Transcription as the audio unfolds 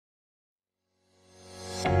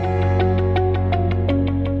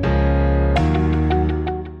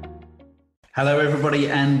Hello, everybody,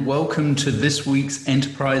 and welcome to this week's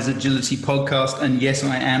Enterprise Agility podcast. And yes,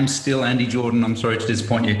 I am still Andy Jordan. I'm sorry to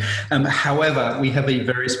disappoint you. However, we have a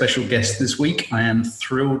very special guest this week. I am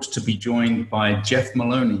thrilled to be joined by Jeff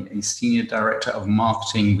Maloney, a Senior Director of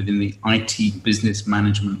Marketing within the IT Business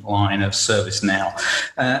Management line of ServiceNow.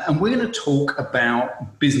 And we're going to talk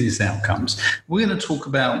about business outcomes. We're going to talk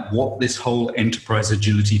about what this whole Enterprise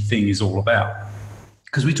Agility thing is all about.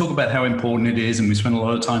 Because we talk about how important it is, and we spend a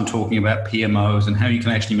lot of time talking about PMOs and how you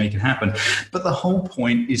can actually make it happen. But the whole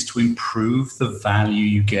point is to improve the value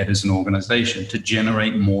you get as an organization, to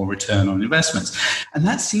generate more return on investments. And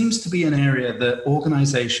that seems to be an area that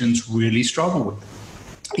organizations really struggle with.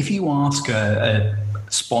 If you ask a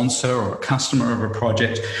sponsor or a customer of a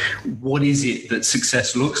project, what is it that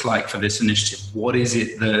success looks like for this initiative? What is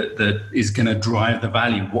it that is going to drive the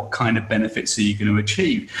value? What kind of benefits are you going to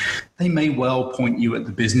achieve? They may well point you at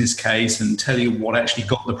the business case and tell you what actually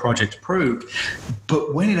got the project approved.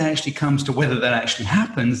 But when it actually comes to whether that actually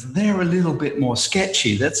happens, they're a little bit more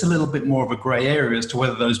sketchy. That's a little bit more of a gray area as to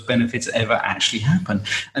whether those benefits ever actually happen.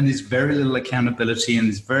 And there's very little accountability and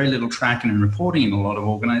there's very little tracking and reporting in a lot of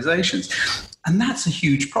organizations. And that's a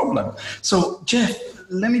huge problem. So, Jeff,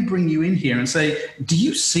 let me bring you in here and say, do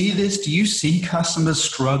you see this? Do you see customers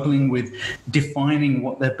struggling with defining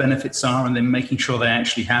what their benefits are and then making sure they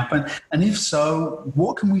actually happen? And if so,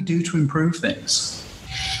 what can we do to improve things?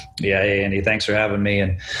 Yeah, hey, Andy, thanks for having me.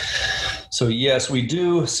 And so, yes, we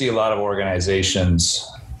do see a lot of organizations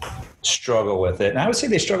struggle with it. And I would say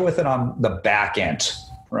they struggle with it on the back end,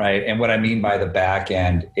 right? And what I mean by the back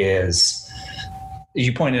end is, as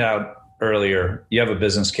you pointed out earlier, you have a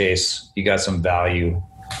business case, you got some value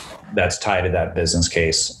that's tied to that business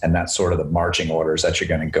case, and that's sort of the marching orders that you're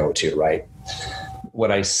going to go to, right?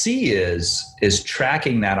 What I see is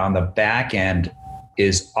tracking that on the back end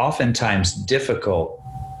is oftentimes difficult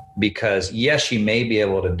because, yes, you may be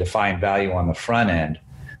able to define value on the front end,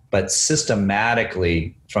 but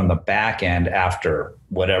systematically from the back end, after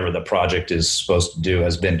whatever the project is supposed to do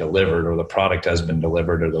has been delivered, or the product has been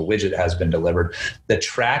delivered, or the widget has been delivered, the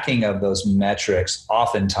tracking of those metrics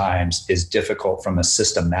oftentimes is difficult from a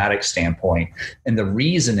systematic standpoint. And the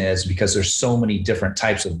reason is because there's so many different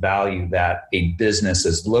types of value that a business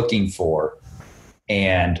is looking for,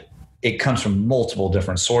 and it comes from multiple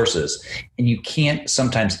different sources, and you can't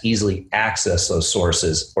sometimes easily access those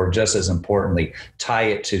sources, or just as importantly, tie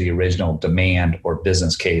it to the original demand or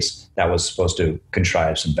business case that was supposed to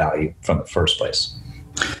contrive some value from the first place.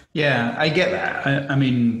 Yeah, I get that. I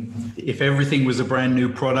mean, if everything was a brand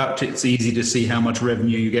new product, it's easy to see how much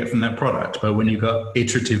revenue you get from that product. But when you've got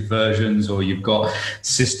iterative versions, or you've got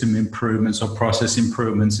system improvements or process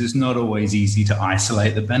improvements, it's not always easy to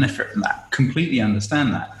isolate the benefit from that. Completely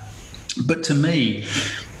understand that. But to me,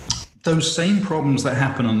 those same problems that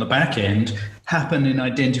happen on the back end happen in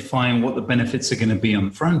identifying what the benefits are going to be on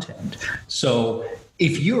the front end. So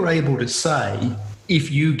if you're able to say,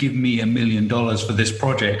 if you give me $1 million for this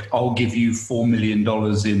project, I'll give you $4 million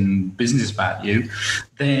in business value,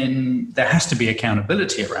 then there has to be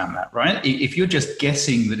accountability around that, right? If you're just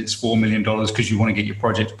guessing that it's $4 million because you want to get your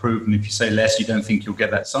project approved, and if you say less, you don't think you'll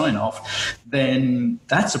get that sign off, then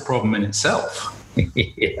that's a problem in itself.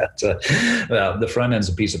 Yeah, well, the front end's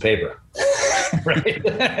a piece of paper,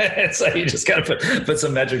 right? So you just got to put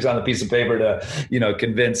some metrics on a piece of paper to,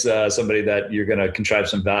 convince somebody that you're going to contrive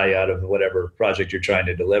some value out of whatever project you're trying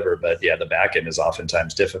to deliver. But yeah, the back end is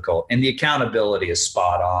oftentimes difficult, and the accountability is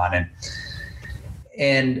spot on.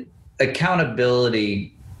 And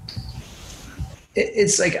accountability,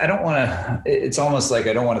 it's like, it's almost like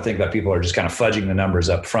I don't want to think that people are just kind of fudging the numbers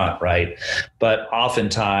up front, right? But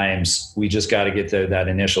oftentimes we just got to get to that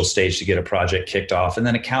initial stage to get a project kicked off. And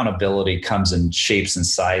then accountability comes in shapes and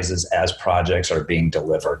sizes as projects are being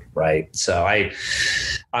delivered, right? So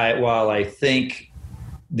while I think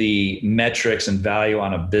the metrics and value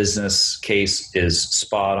on a business case is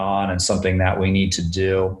spot on and something that we need to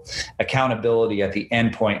do, accountability at the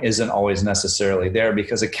endpoint isn't always necessarily there,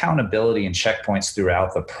 because accountability and checkpoints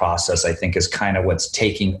throughout the process, I think, is kind of what's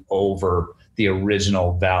taking over the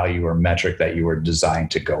original value or metric that you were designed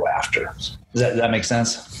to go after. Does that make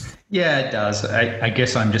sense? Yeah, it does. I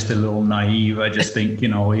guess I'm just a little naive. I just think,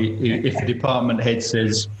 if the department head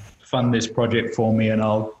says, fund this project for me and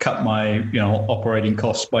I'll cut my, operating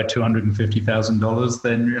costs by $250,000,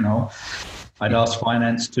 then, I'd ask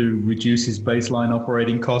finance to reduce his baseline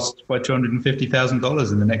operating costs by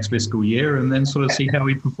 $250,000 in the next fiscal year, and then sort of see how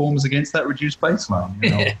he performs against that reduced baseline.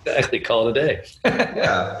 Exactly, call it a day.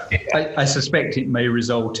 Yeah, I suspect it may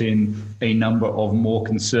result in a number of more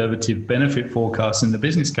conservative benefit forecasts in the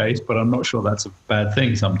business case, but I'm not sure that's a bad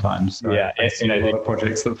thing sometimes. Yeah, I see a lot of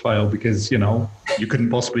projects that fail because you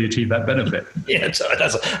couldn't possibly achieve that benefit. Yeah, so I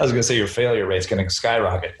was going to say your failure rate's going to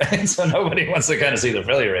skyrocket, so nobody wants to kind of see the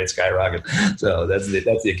failure rate skyrocket. So that's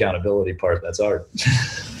the accountability part. That's hard.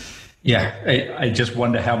 Yeah, I just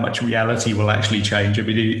wonder how much reality will actually change. I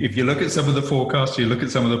mean, if you look at some of the forecasts, you look at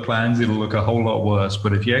some of the plans, it'll look a whole lot worse.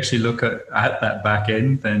 But if you actually look at that back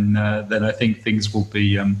end, then I think things will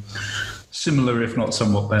be similar, if not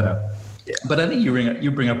somewhat better. Yeah. But I think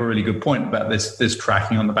you bring up a really good point about this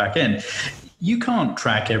tracking on the back end. You can't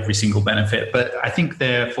track every single benefit, but I think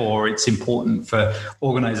therefore it's important for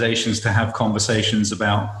organizations to have conversations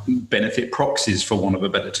about benefit proxies, for want of a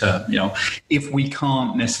better term. If we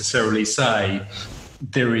can't necessarily say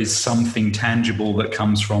there is something tangible that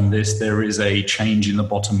comes from this, there is a change in the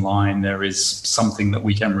bottom line, there is something that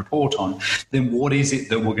we can report on, then what is it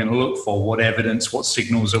that we're going to look for? What evidence, what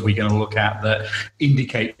signals are we going to look at that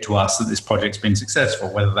indicate to us that this project's been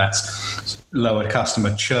successful, whether that's lower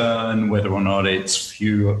customer churn, whether or not it's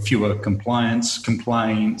fewer compliance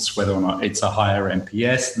complaints, whether or not it's a higher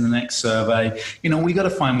NPS than the next survey. We got to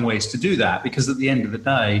find ways to do that, because at the end of the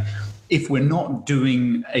day, if we're not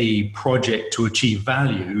doing a project to achieve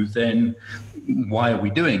value, then why are we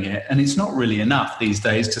doing it? And it's not really enough these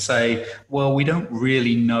days to say, well, we don't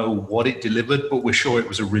really know what it delivered, but we're sure it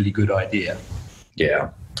was a really good idea. Yeah.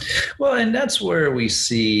 Well, and that's where we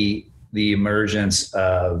see the emergence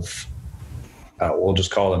of, we'll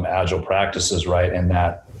just call them agile practices, right? And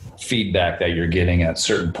that feedback that you're getting at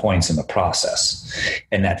certain points in the process.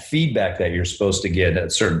 And that feedback that you're supposed to get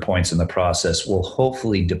at certain points in the process will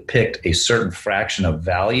hopefully depict a certain fraction of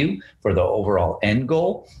value for the overall end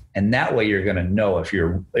goal. And that way you're going to know if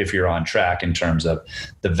you're on track in terms of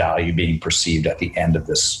the value being perceived at the end of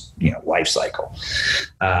this life cycle.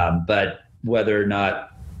 But whether or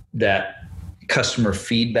not that customer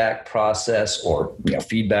feedback process or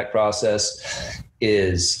feedback process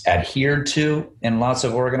is adhered to in lots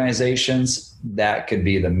of organizations, that could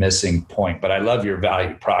be the missing point. But I love your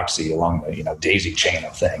value proxy along the daisy chain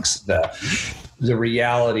of things. The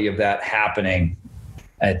reality of that happening,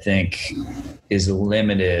 I think, is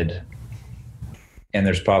limited, and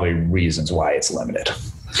there's probably reasons why it's limited.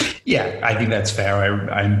 Yeah, I think that's fair.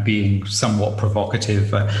 I'm being somewhat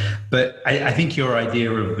provocative, but I think your idea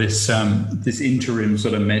of this interim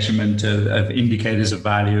sort of measurement of indicators of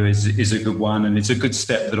value is a good one, and it's a good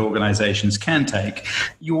step that organizations can take.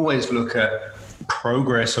 You always look at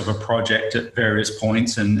progress of a project at various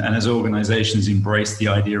points, and as organizations embrace the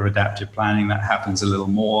idea of adaptive planning, that happens a little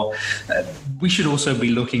more. We should also be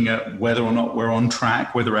looking at whether or not we're on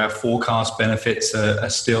track, whether our forecast benefits are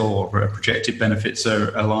still, or our projected benefits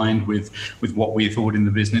are aligned with what we thought in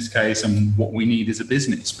the business case and what we need as a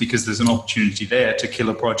business, because there's an opportunity there to kill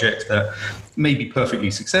a project that may be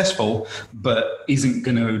perfectly successful but isn't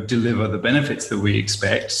going to deliver the benefits that we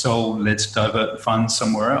expect, so let's divert the funds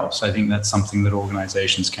somewhere else. I think that's something that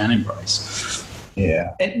organizations can embrace.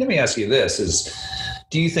 Yeah. And let me ask you this,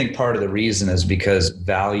 do you think part of the reason is because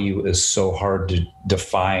value is so hard to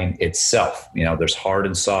define itself? There's hard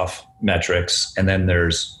and soft metrics, and then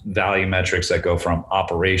there's value metrics that go from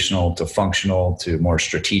operational to functional to more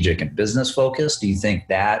strategic and business focused. Do you think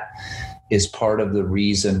that is part of the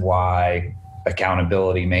reason why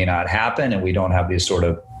accountability may not happen and we don't have these sort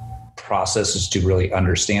of processes to really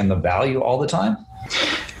understand the value all the time?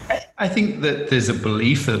 I think that there's a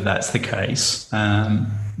belief that that's the case.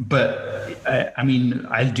 But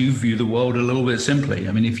I do view the world a little bit simply.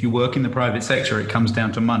 If you work in the private sector, it comes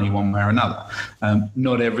down to money one way or another.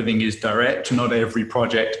 Not everything is direct. Not every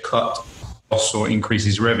project cuts costs or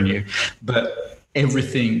increases revenue. But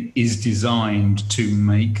everything is designed to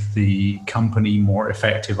make the company more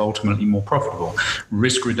effective, ultimately more profitable.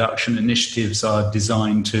 Risk reduction initiatives are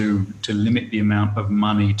designed to limit the amount of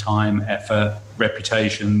money, time, effort,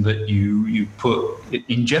 reputation that you put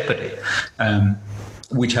in jeopardy,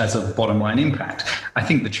 which has a bottom line impact. I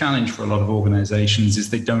think the challenge for a lot of organizations is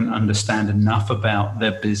they don't understand enough about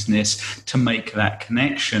their business to make that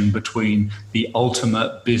connection between the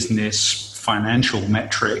ultimate business financial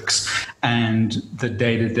metrics and the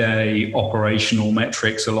day-to-day operational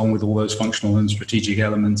metrics, along with all those functional and strategic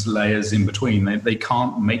elements, layers in between. They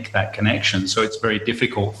can't make that connection, so it's very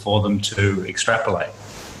difficult for them to extrapolate.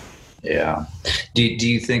 Yeah. Do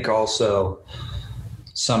you think also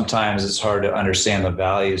sometimes it's hard to understand the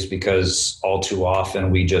values because all too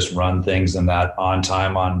often we just run things in that on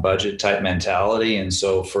time, on budget type mentality. And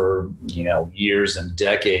so for, years and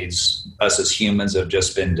decades, us as humans have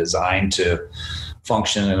just been designed to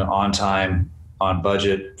function in an on time, on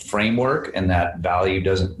budget framework, and that value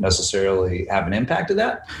doesn't necessarily have an impact of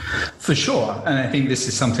that. For sure. And I think this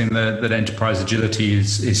is something that enterprise agility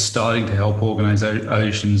is starting to help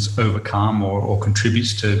organizations overcome or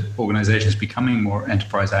contributes to organizations becoming more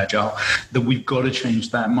enterprise agile, that we've got to change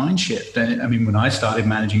that mind shift. I mean, when I started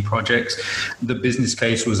managing projects, the business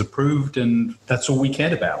case was approved and that's all we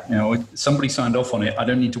cared about. Somebody signed off on it. I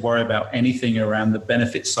don't need to worry about anything around the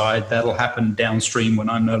benefit side. That'll happen downstream when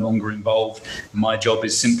I'm no longer involved. My job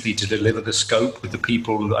is simply to deliver the scope with the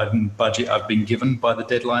people and budget I've been given by the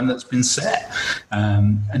deadline that's been set.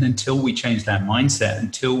 And until we change that mindset,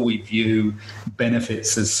 until we view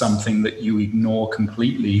benefits as something that you ignore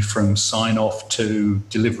completely from sign off to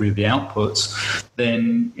delivery of the outputs,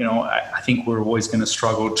 then I think we're always going to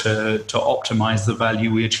struggle to optimize the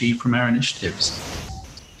value we achieve from our initiatives.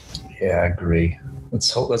 Yeah, I agree. Let's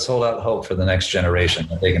hold out hope for the next generation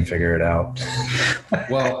that they can figure it out.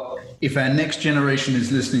 Well, if our next generation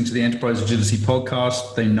is listening to the Enterprise Agility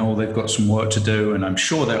podcast, they know they've got some work to do, and I'm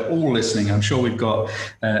sure they're all listening. I'm sure we've got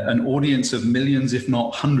an audience of millions, if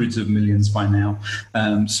not hundreds of millions by now.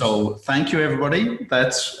 So thank you, everybody.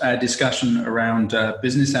 That's our discussion around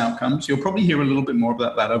business outcomes. You'll probably hear a little bit more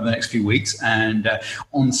about that over the next few weeks. And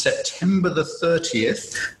on September the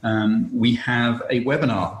 30th, we have a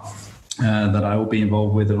webinar that I will be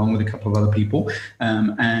involved with along with a couple of other people.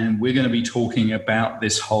 And we're going to be talking about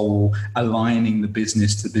this whole aligning the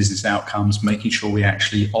business to business outcomes, making sure we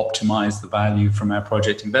actually optimize the value from our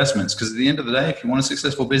project investments. Because at the end of the day, if you want a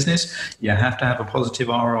successful business, you have to have a positive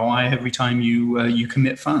ROI every time you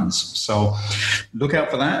commit funds. So look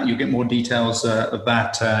out for that. You'll get more details of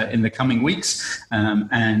that in the coming weeks.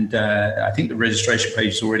 And I think the registration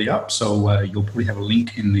page is already up. So you'll probably have a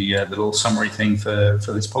link in the little summary thing for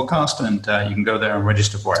this podcast. And you can go there and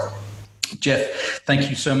register for it. Jeff, thank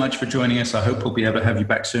you so much for joining us. I hope we'll be able to have you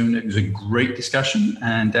back soon. It was a great discussion.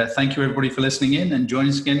 And thank you, everybody, for listening in, and join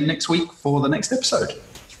us again next week for the next episode.